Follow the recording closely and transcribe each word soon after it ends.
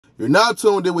You're now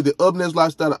tuned in with the Up Next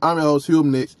Lifestyle. I'm your host,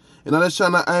 UpnexT, and on this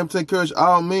channel, I aim to encourage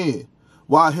all men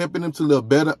while helping them to live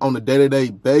better on a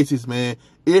day-to-day basis, man.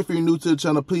 If you're new to the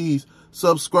channel, please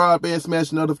subscribe and smash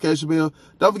the notification bell.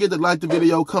 Don't forget to like the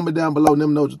video, comment down below, and let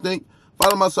me know what you think.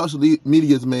 Follow my social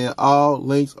medias, man. All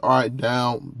links are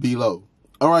down below.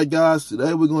 All right, guys,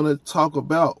 today we're going to talk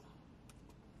about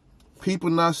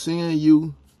people not seeing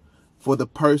you for the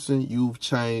person you've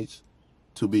changed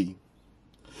to be.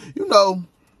 You know,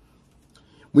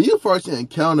 when you first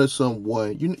encounter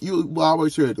someone, you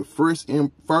always hear the first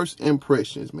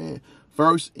impressions, man.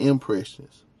 First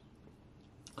impressions.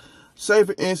 Say,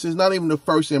 for instance, not even the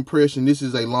first impression. This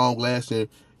is a long-lasting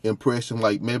impression.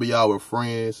 Like maybe y'all were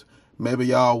friends. Maybe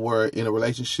y'all were in a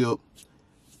relationship,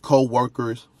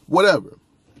 co-workers, whatever.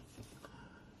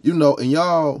 You know, and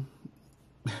y'all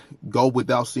go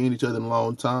without seeing each other in a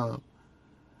long time.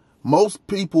 Most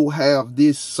people have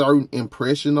this certain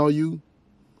impression on you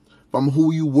from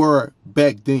who you were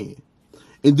back then.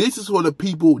 And this is for the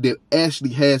people that actually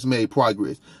has made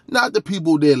progress. Not the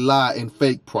people that lie and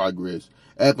fake progress.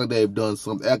 Act like they've done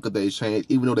something, act like they've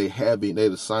changed, even though they haven't. They're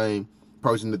the same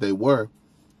person that they were,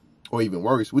 or even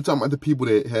worse. We're talking about the people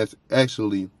that has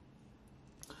actually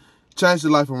changed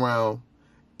their life around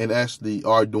and actually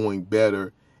are doing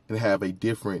better and have a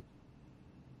different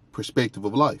perspective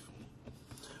of life.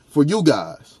 For you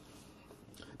guys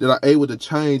that are able to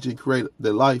change and create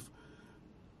their life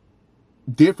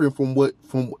different from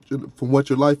what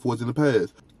your life was in the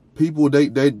past, people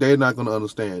they're not going to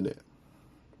understand that.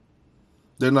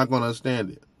 They're not going to understand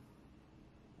it.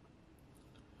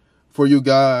 For you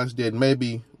guys that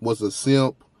maybe was a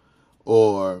simp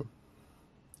or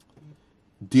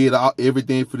did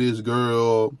everything for this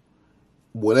girl,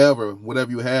 whatever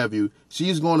you have,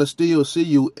 she's going to still see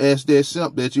you as that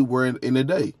simp that you were in the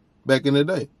day, back in the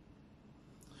day.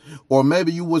 Or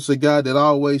maybe you was a guy that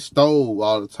always stole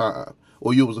all the time,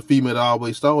 or you was a female that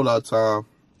always stole all the time.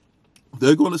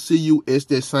 They're going to see you as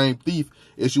that same thief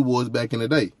as you was back in the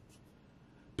day.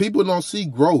 People don't see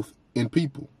growth in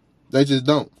people. They just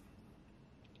don't.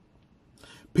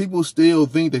 People still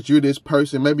think that you're this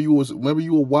person. Maybe you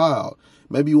were wild.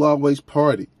 Maybe you always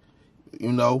party.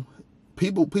 You know,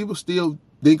 people still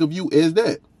think of you as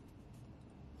that.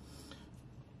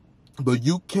 But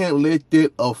you can't let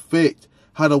that affect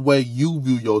how the way you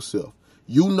view yourself.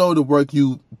 You know the work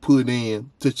you put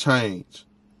in to change.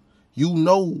 You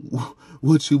know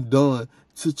what you've done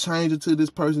to change into this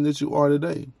person that you are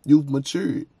today. You've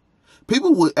matured.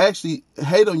 People will actually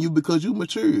hate on you because you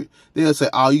matured. They'll say,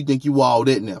 oh, you think you all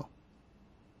that now.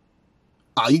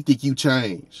 Oh, you think you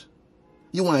changed.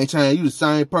 You ain't changed. You the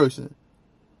same person.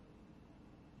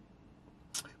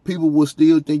 People will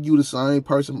still think you the same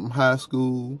person from high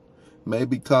school,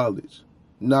 maybe college,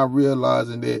 not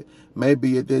realizing that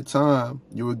maybe at that time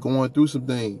you were going through some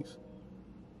things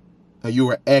and you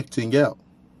were acting out.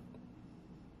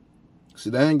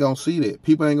 See, they ain't gonna see that.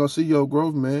 People ain't gonna see your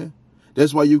growth, man.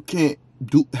 That's why you can't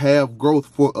have growth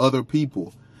for other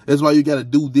people. That's why you got to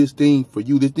do this thing for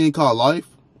you. This thing called life.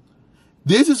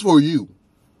 This is for you.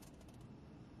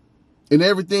 And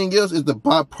everything else is the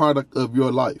byproduct of your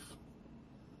life.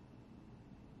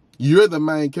 You're the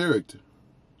main character.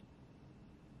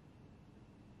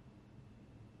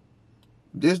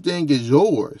 This thing is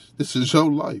yours. This is your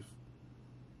life.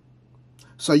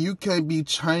 So you can't be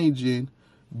changing,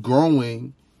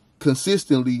 growing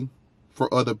consistently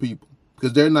for other people.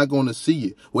 Because they're not going to see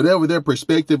it. Whatever their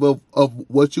perspective of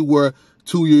what you were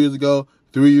 2 years ago,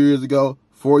 3 years ago,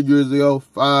 4 years ago,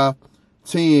 5,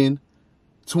 10,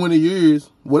 20 years,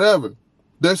 whatever.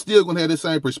 They're still going to have the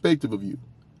same perspective of you.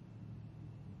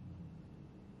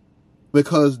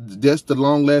 Because that's the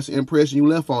long-lasting impression you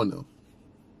left on them.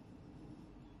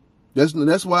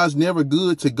 That's why it's never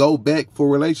good to go back for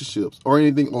relationships or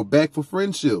anything, or back for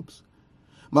friendships.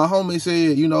 My homie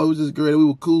said, you know, it was this girl that we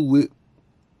were cool with.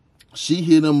 She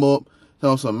hit him up,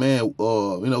 telling some man,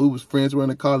 you know, we was friends around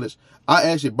in college. I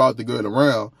actually brought the girl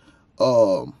around.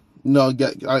 You know,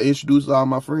 I introduced all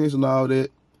my friends and all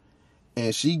that.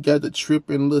 And she got the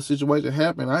tripping little situation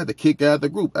happen. I had to kick her out the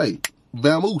group. Hey,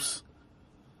 vamoose.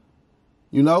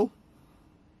 You know?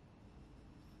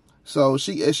 So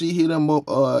she hit him up,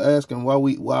 asking why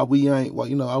we ain't,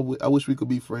 you know, I wish we could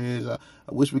be friends. I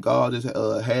wish we could all just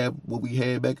have what we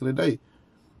had back in the day.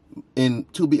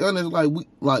 And to be honest, like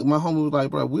my homie was like,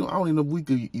 bro, I don't even know if we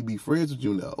could be friends with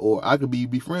you now, or I could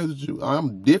be friends with you.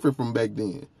 I'm different from back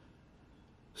then.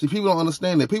 See, people don't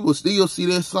understand that. People still see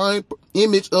that same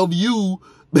image of you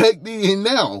back then and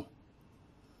now.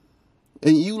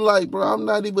 And you like, bro, I'm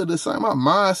not even the same. My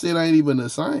mindset ain't even the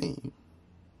same.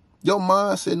 Your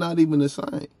mindset not even the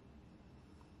same.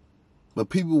 But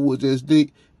people will just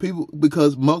think,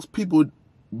 because most people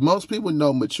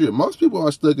don't mature. Most people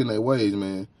are stuck in their ways,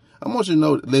 man. I want you to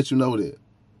know, let you know that.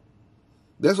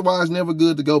 That's why it's never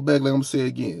good to go back, like I'm going to say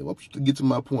again, to get to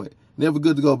my point. Never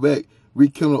good to go back,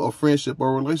 rekindle a friendship or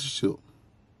a relationship.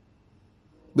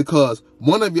 Because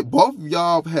both of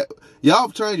y'all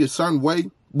have changed a certain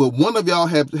way, but one of y'all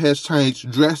has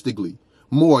changed drastically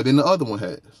more than the other one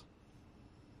has.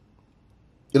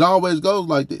 It always goes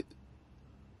like that.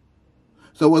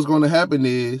 So what's going to happen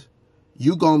is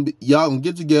y'all gonna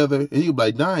get together and you'll be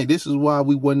like, dang, this is why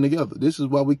we wasn't together. This is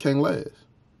why we can't last.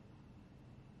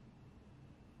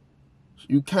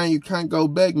 You can't go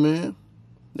back, man.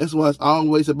 That's why it's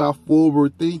always about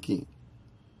forward thinking.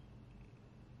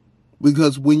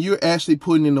 Because when you're actually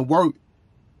putting in the work,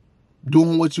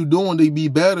 doing what you're doing to be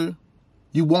better,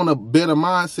 you want a better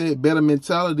mindset, better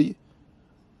mentality.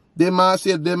 That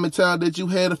mindset, that mentality that you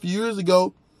had a few years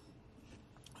ago,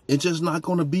 it's just not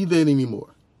going to be that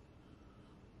anymore.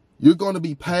 You're going to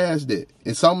be past that.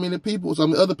 And so many other people are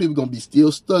going to be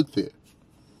still stuck there.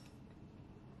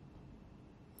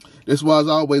 That's why it's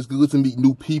always good to meet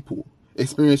new people,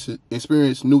 experience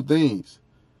new things.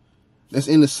 That's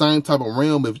in the same type of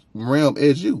realm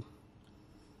as you.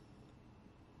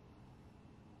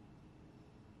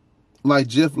 Like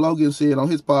Jeff Logan said on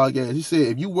his podcast, he said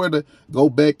if you were to go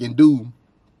back and do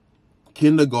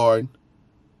kindergarten,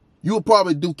 you would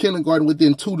probably do kindergarten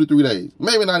within 2 to 3 days.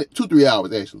 Maybe not 2-3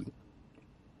 hours, actually.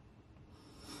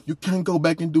 You can't go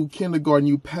back and do kindergarten.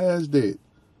 You passed that.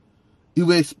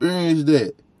 You've experienced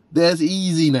that. That's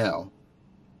easy now.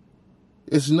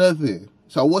 It's nothing.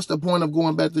 So what's the point of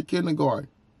going back to kindergarten?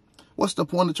 What's the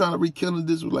point of trying to rekindle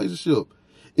this relationship?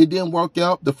 It didn't work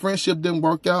out. The friendship didn't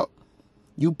work out.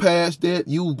 You passed that.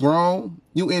 You grown.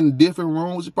 You in different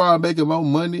rooms. You're probably making more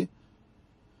money.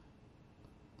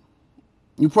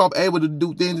 You're probably able to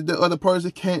do things that the other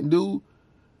person can't do.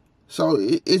 So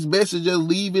it's best to just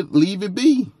leave it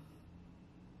be.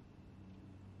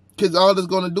 Because all it's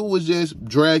going to do is just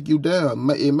drag you down.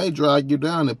 It may drag you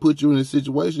down and put you in a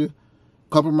situation,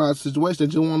 compromised situation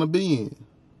that you want to be in.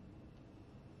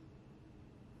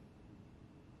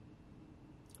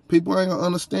 People ain't going to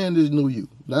understand this new you.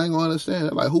 They ain't going to understand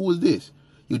it. Like, who is this?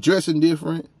 You're dressing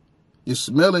different. You're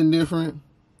smelling different.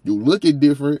 You're looking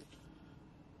different.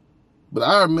 But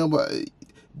I remember,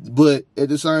 but at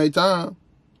the same time,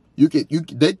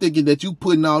 they thinking that you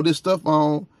putting all this stuff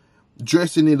on,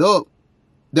 dressing it up.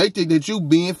 They think that you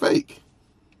being fake.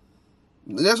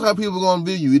 That's how people are going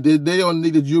to view you. They don't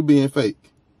think that you're being fake.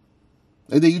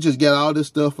 They think you just got all this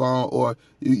stuff on, or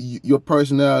your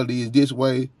personality is this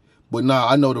way. But nah,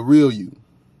 I know the real you.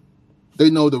 They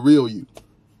know the real you.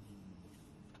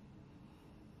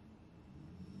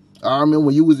 I remember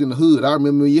when you was in the hood. I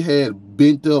remember when you had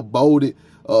bent up, bolted,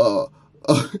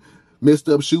 messed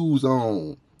up shoes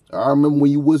on. I remember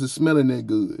when you wasn't smelling that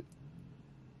good.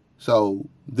 So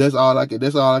that's all I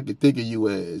could think of you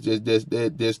as. Just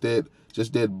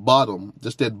that bottom,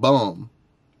 just that bum.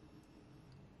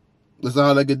 That's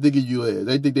all I could think of you as.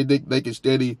 They think they can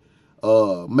steady.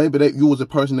 Maybe you was a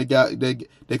person that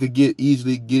could get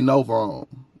easily getting over on.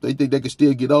 They think they could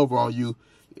still get over on you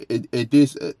at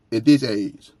this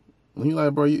age. When you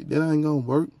like, bro, that ain't gonna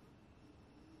work.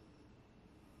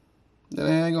 That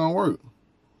ain't gonna work.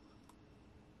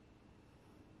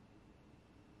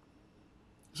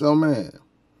 So, man,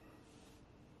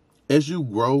 as you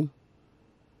grow,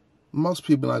 most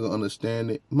people not gonna understand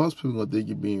it. Most people gonna think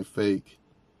you're being fake,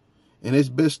 and it's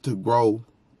best to grow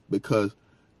because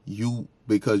you're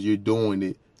doing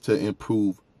it to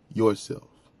improve yourself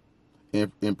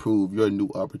and improve your new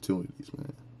opportunities,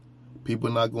 man. People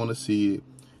are not gonna see it.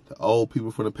 The old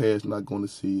people from the past are not gonna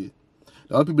see it.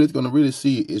 The only people that's gonna really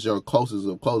see it is your closest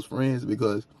of close friends,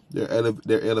 because they're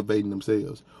elevating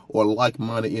themselves, or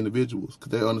like-minded individuals,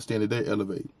 because they understand that they're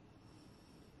elevating.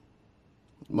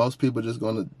 Most people are just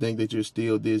gonna think that you're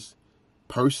still this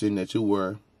person that you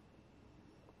were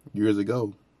years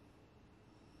ago,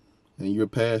 and you're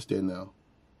past that now.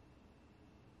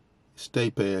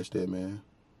 Stay past that, man.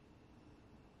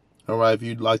 All right, if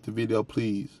you liked the video,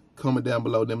 please comment down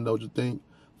below. Let me know what you think.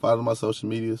 Follow my social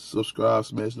media. Subscribe.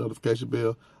 Smash the notification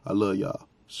bell. I love y'all.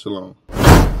 Shalom.